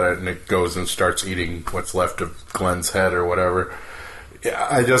looking at it, and it goes and starts eating what's left of Glenn's head or whatever.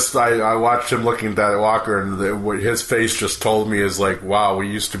 I watched him looking at that walker, and what his face just told me is like, wow, we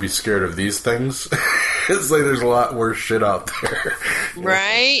used to be scared of these things. It's like there's a lot worse shit out there.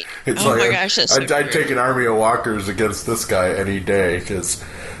 Right? It's my gosh, that's so I'd take an army of walkers against this guy any day, because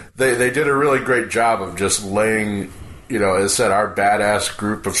they did a really great job of just laying, as I said, our badass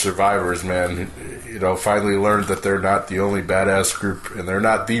group of survivors, man, finally learned that they're not the only badass group, and they're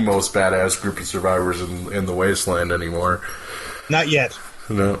not the most badass group of survivors in the wasteland anymore. Not yet.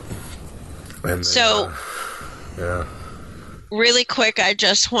 No. And really quick, I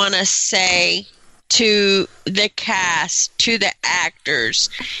just want to say to the cast, to the actors,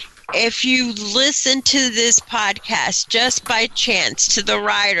 if you listen to this podcast just by chance, to the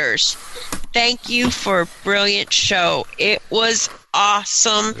writers, thank you for a brilliant show. It was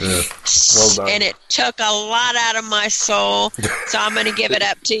awesome. Yeah. Well done. And it took a lot out of my soul, so I'm going to give it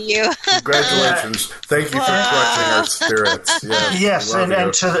up to you. Congratulations. Thank you for crushing our spirits. Yes, and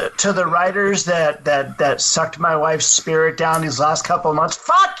to the writers that sucked my wife's spirit down these last couple of months,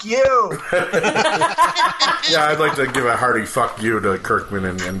 fuck you! Yeah, I'd like to give a hearty fuck you to Kirkman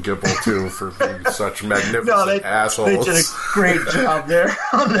and Gibble, too, for being such magnificent assholes. They did a great job there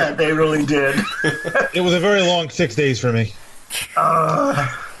on that. They really did. It was a very long 6 days for me.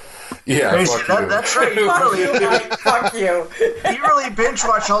 Yeah, Basically, fuck you. that's right. You Fuck you. really binge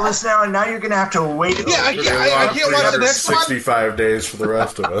watch all this now, and now you're going to have to wait. Yeah, I can't watch the next one. 65 days for the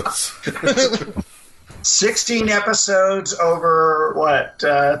rest of us. 16 episodes over what?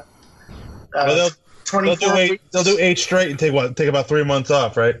 24 weeks? They'll do 8 straight and take about 3 months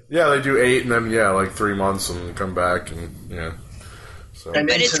off, right? Yeah, they do 8 and then like 3 months and come back and yeah. So. And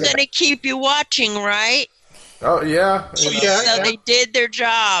But it's going to keep you watching, right? Oh yeah. So they did their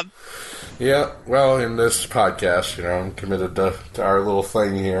job. Yeah, well, in this podcast, I'm committed to our little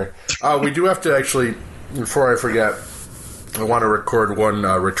thing here. We do have to actually, before I forget, I want to record one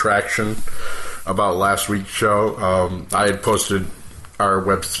retraction about last week's show. I had posted our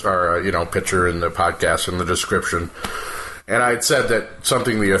picture in the podcast in the description, and I had said that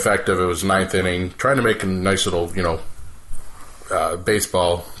something to the effect of it was 9th inning, trying to make a nice little,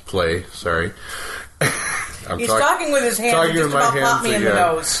 baseball play. Sorry. He's talking with his hands. Talking Just with my about popped me in the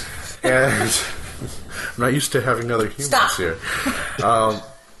nose. And I'm not used to having other humans here.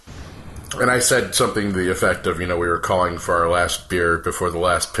 And I said something to the effect of, we were calling for our last beer before the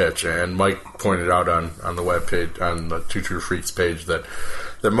last pitch. And Mike pointed out on the webpage, on the Two True Freaks page, that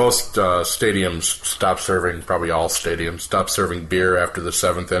most stadiums stop serving, probably all stadiums, stop serving beer after the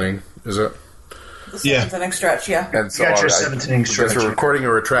 7th inning. Is it? The 7th inning stretch, yeah. And so got your 7th inning stretch. We're recording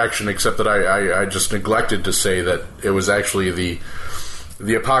a retraction, except that I just neglected to say that it was actually the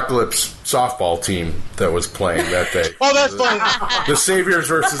Apocalypse softball team that was playing that day. Oh, that's fine. The Saviors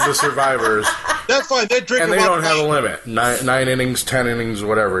versus the Survivors. That's fine. They're drinking. And they don't have a limit. 9 innings, 10 innings,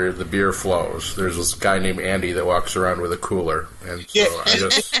 whatever. The beer flows. There's this guy named Andy that walks around with a cooler. And so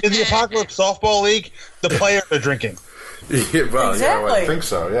in the Apocalypse softball league, the players are drinking. Exactly. I think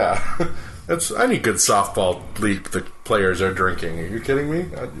so. Yeah. It's any good softball league. The players are drinking. Are you kidding me?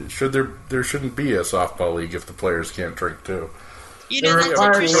 There shouldn't be a softball league if the players can't drink too. That's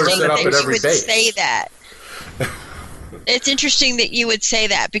interesting set up that at you every would base. say that. It's interesting that you would say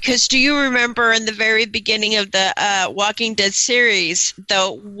that, because do you remember in the very beginning of the Walking Dead series,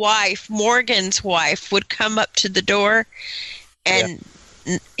 the wife, Morgan's wife, would come up to the door and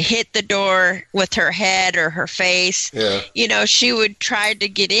hit the door with her head or her face. Yeah. She would try to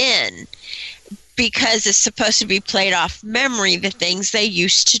get in because it's supposed to be played off memory, the things they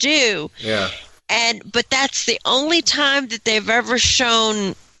used to do. Yeah. But that's the only time that they've ever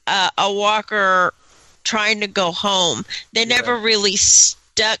shown a walker trying to go home. They never really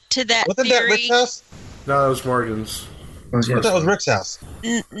stuck to that Wasn't theory. that Rick's house? No, that was Morgan's. That was Rick's house.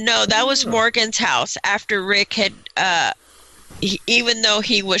 No, that was Morgan's house. After Rick had, even though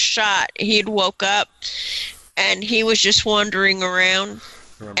he was shot, he had woke up and he was just wandering around.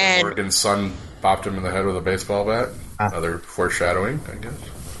 Remember Morgan's son bopped him in the head with a baseball bat? Another foreshadowing, I guess.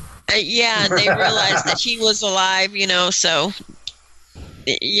 Yeah, and they realized that he was alive, so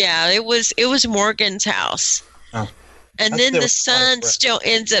yeah, it was Morgan's house. Oh. And then the son still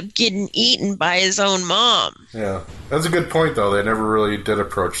ends up getting eaten by his own mom. Yeah. That's a good point, though. They never really did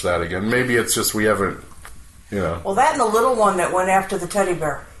approach that again. Maybe it's just we haven't, Well, that and the little one that went after the teddy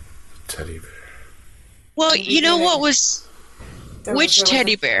bear. Teddy bear. Well, what was... Which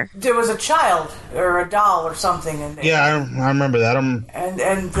teddy bear? There was a child or a doll or something. I remember that. And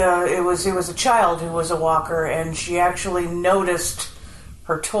it was a child who was a walker, and she actually noticed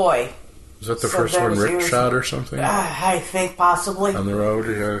her toy. Was that the first one Rick shot or something? I think possibly. On the road,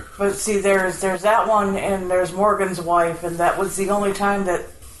 yeah. But see, there's that one, and there's Morgan's wife, and that was the only time that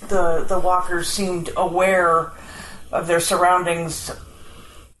the walkers seemed aware of their surroundings.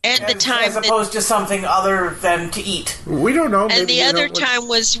 As opposed to something other than to eat. We don't know. And the other time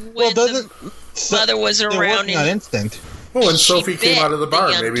was when the mother was around. On instinct. Well, when Sophie came out of the bar,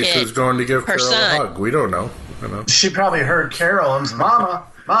 maybe she was going to give Carol son. a hug. We don't know. She probably heard Carol and Mama,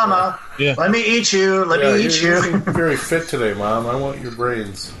 let me eat you. Let me eat you. You're looking very fit today, Mom. I want your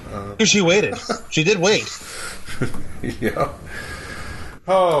brains. She waited. She did wait. Yeah.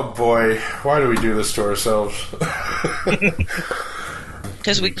 Oh, boy. Why do we do this to ourselves?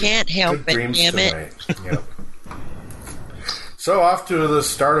 Because we can't help it, damn it. Yep. So, off to the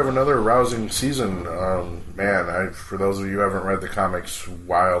start of another rousing season. For those of you who haven't read the comics,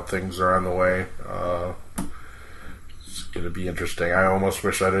 wild things are on the way. It's going to be interesting. I almost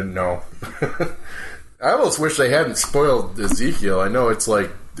wish I didn't know. I almost wish they hadn't spoiled Ezekiel. I know it's like,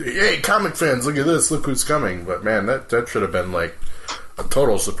 hey, comic fans, look at this, look who's coming. But, man, that should have been like a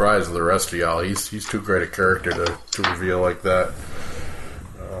total surprise to the rest of y'all. He's too great a character to reveal like that.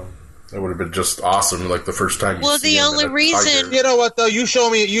 That would have been just awesome, like the first time. The only reason, you know what though, you show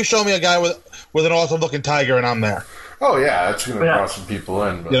me a guy with an awesome looking tiger, and I'm there. Oh yeah, it's going to draw some people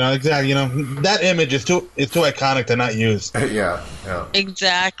in. But... exactly. That image is too iconic to not use. yeah.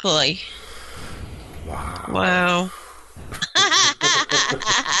 Exactly. Wow.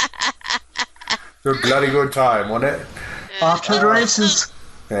 It's a bloody good time, wasn't it? Off to the races.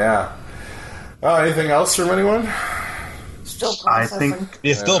 Yeah. Anything else from anyone? Still processing. I think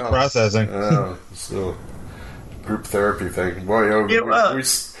You're still processing. Still group therapy thing. Boy,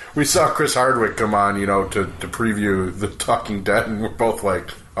 we saw Chris Hardwick come on, to preview The Talking Dead, and we're both like,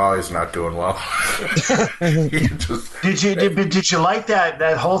 oh, he's not doing well. Did you like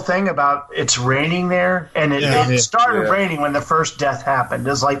that whole thing about it's raining there? And it started raining when the first death happened.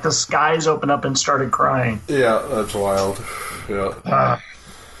 It's like the skies opened up and started crying. Yeah, that's wild. Yeah.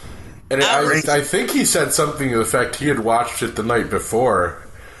 And I think he said something to the effect he had watched it the night before.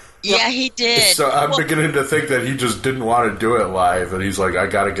 Yeah, he did. So I'm beginning to think that he just didn't want to do it live, and he's like, I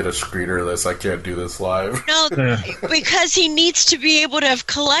got to get a screener of this. I can't do this live. No, because he needs to be able to have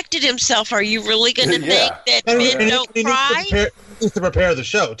collected himself. Are you really going to think that men don't cry? He needs to prepare the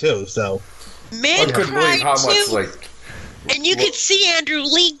show, too, so... Men cry, too. And you could see Andrew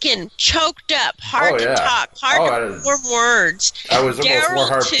Lincoln choked up, hard to talk, hard to form words. I was almost more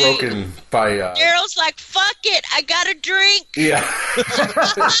heartbroken by... Daryl's like, fuck it, I got a drink. Yeah.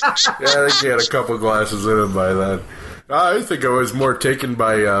 I think he had a couple glasses in him by then. I think I was more taken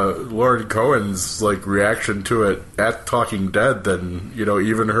by Lauren Cohen's reaction to it at Talking Dead than,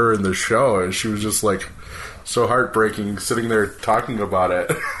 even her in the show. And she was just so heartbreaking sitting there talking about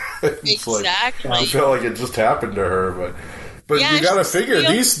it. Exactly. I felt like it just happened to her, but you got to figure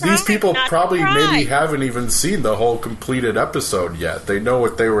these people probably maybe haven't even seen the whole completed episode yet. They know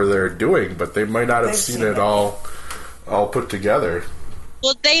what they were there doing, but they might not have seen it all put together.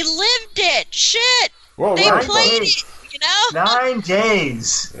 Well, they lived it. Shit. Well, they played it. 9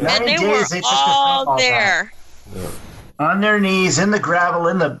 days. And they were all there. Yeah. On their knees, in the gravel,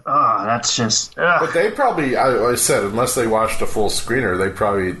 that's just... But they probably, I said, unless they watched a full screener, they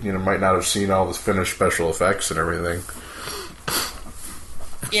probably, might not have seen all the finished special effects and everything.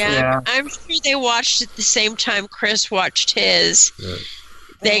 Yeah, I'm sure they watched at the same time Chris watched his. Yeah.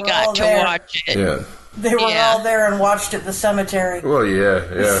 They got to watch it. Yeah. They were all there and watched at the cemetery. Well,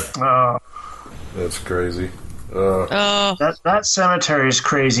 yeah. That's crazy. That cemetery is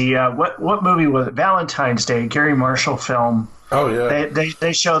crazy. What movie was it? Valentine's Day, Gary Marshall film. Oh yeah.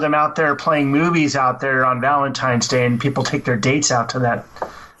 They show them out there playing movies out there on Valentine's Day, and people take their dates out to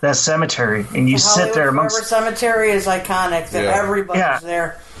that cemetery, and you sit there amongst. Forever Cemetery is iconic. That everybody's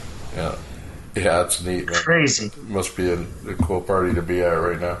there. Yeah, that's neat. Man. Crazy. Must be a cool party to be at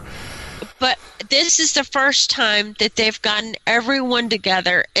right now. But this is the first time that they've gotten everyone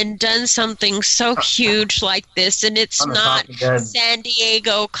together and done something so huge like this. And it's not San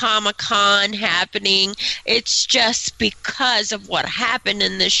Diego Comic-Con happening. It's just because of what happened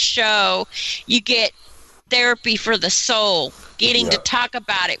in this show. You get therapy for the soul, getting to talk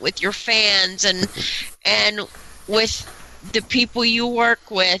about it with your fans and with the people you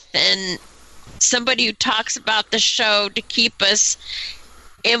work with, and somebody who talks about the show to keep us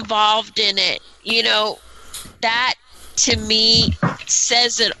involved in it. That to me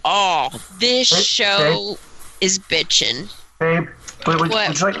says it all. This show is bitchin'. Babe, would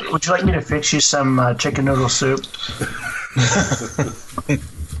you like me to fix you some chicken noodle soup?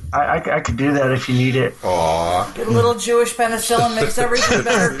 I could do that if you need it. Aww. Get a little Jewish penicillin, makes everything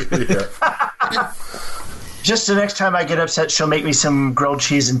better. Just the next time I get upset, she'll make me some grilled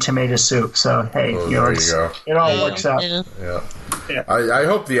cheese and tomato soup. So, hey, there you go. It all works out. Yeah. I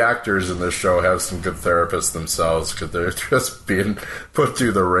hope the actors in this show have some good therapists themselves, because they're just being put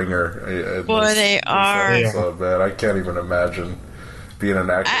through the ringer. Boy, they are. So bad. I can't even imagine being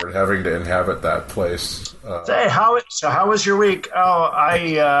an actor and having to inhabit that place. Hey, how was your week? Oh,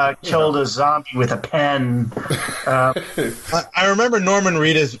 I killed a zombie with a pen. I remember Norman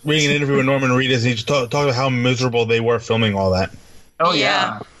Reedus reading an interview with Norman Reedus, and he just talked about how miserable they were filming all that. Oh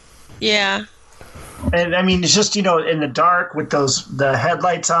yeah. And I mean, it's just in the dark with the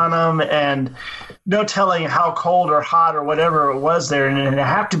headlights on them, and no telling how cold or hot or whatever it was there, and you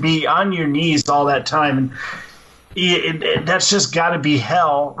have to be on your knees all that time. And that's just got to be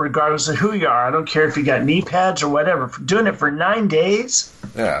hell, regardless of who you are. I don't care if you got knee pads or whatever. For doing it for 9 days.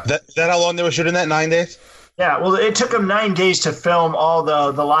 Yeah. That how long they were shooting that? 9 days? Yeah. Well, it took them 9 days to film all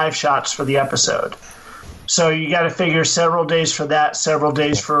the live shots for the episode. So you got to figure several days for that, several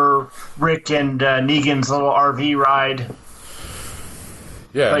days for Rick and Negan's little RV ride.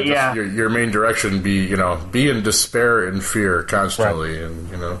 Yeah. But your main direction be in despair and fear constantly,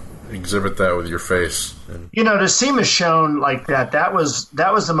 and exhibit that with your face. And to see Michonne like that was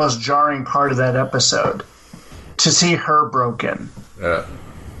the most jarring part of that episode. to see her broken. Yeah.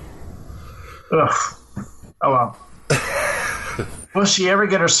 Ugh. Oh well. Will she ever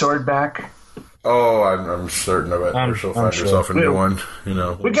get her sword back? Oh, I'm certain of it. She'll find herself a new one.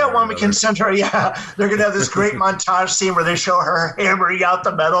 We got one we can send her. Yeah, they're gonna have this great montage scene where they show her hammering out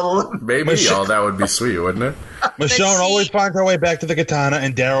the metal. Maybe. That would be sweet, wouldn't it? Michonne always finds her way back to the katana,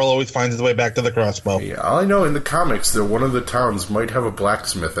 and Daryl always finds his way back to the crossbow. Yeah, all I know in the comics that one of the towns might have a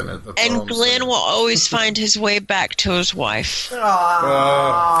blacksmith in it. And Glenn will always find his way back to his wife.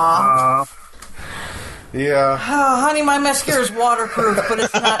 Aww. Yeah. Oh, honey, my mascara is waterproof, but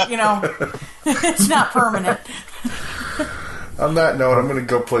it's not, it's not permanent. On that note, I'm going to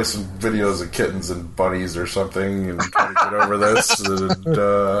go play some videos of kittens and bunnies or something and try to get over this. And,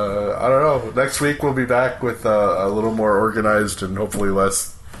 I don't know. Next week we'll be back with a little more organized and hopefully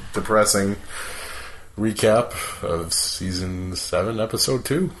less depressing recap of Season 7, Episode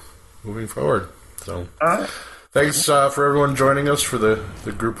 2, moving forward. So... Thanks for everyone joining us for the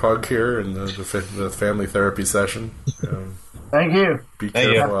group hug here and the family therapy session. Thank you. Be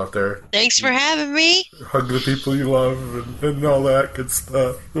careful out there. Thanks for having me. Hug the people you love and all that good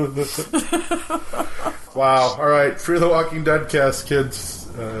stuff. Wow. All right. Fear the Walking Deadcast, kids.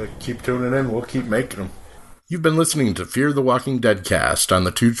 Keep tuning in. We'll keep making them. You've been listening to Fear the Walking Deadcast on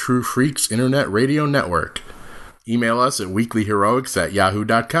the Two True Freaks Internet Radio Network. Email us at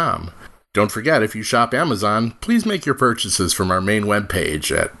weeklyheroics@yahoo.com. Don't forget, if you shop Amazon, please make your purchases from our main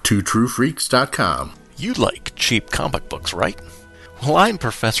webpage at twotruefreaks.com. You like cheap comic books, right? Well, I'm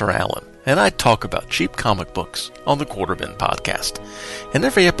Professor Allen, and I talk about cheap comic books on the Quarterbin Podcast. In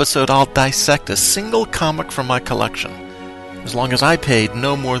every episode, I'll dissect a single comic from my collection, as long as I paid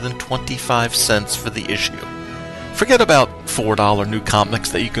no more than 25 cents for the issue. Forget about $4 new comics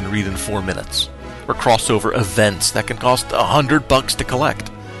that you can read in 4 minutes, or crossover events that can cost $100 to collect.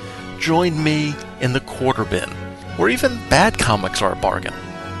 Join me in the Quarter Bin, where even bad comics are a bargain,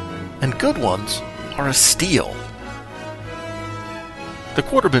 and good ones are a steal. The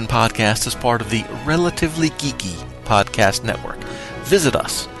Quarter Bin Podcast is part of the Relatively Geeky Podcast Network. Visit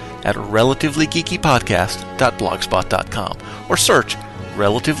us at relativelygeekypodcast.blogspot.com or search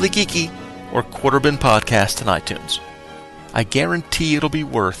Relatively Geeky or Quarter Bin Podcast in iTunes. I guarantee it'll be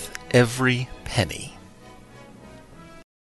worth every penny.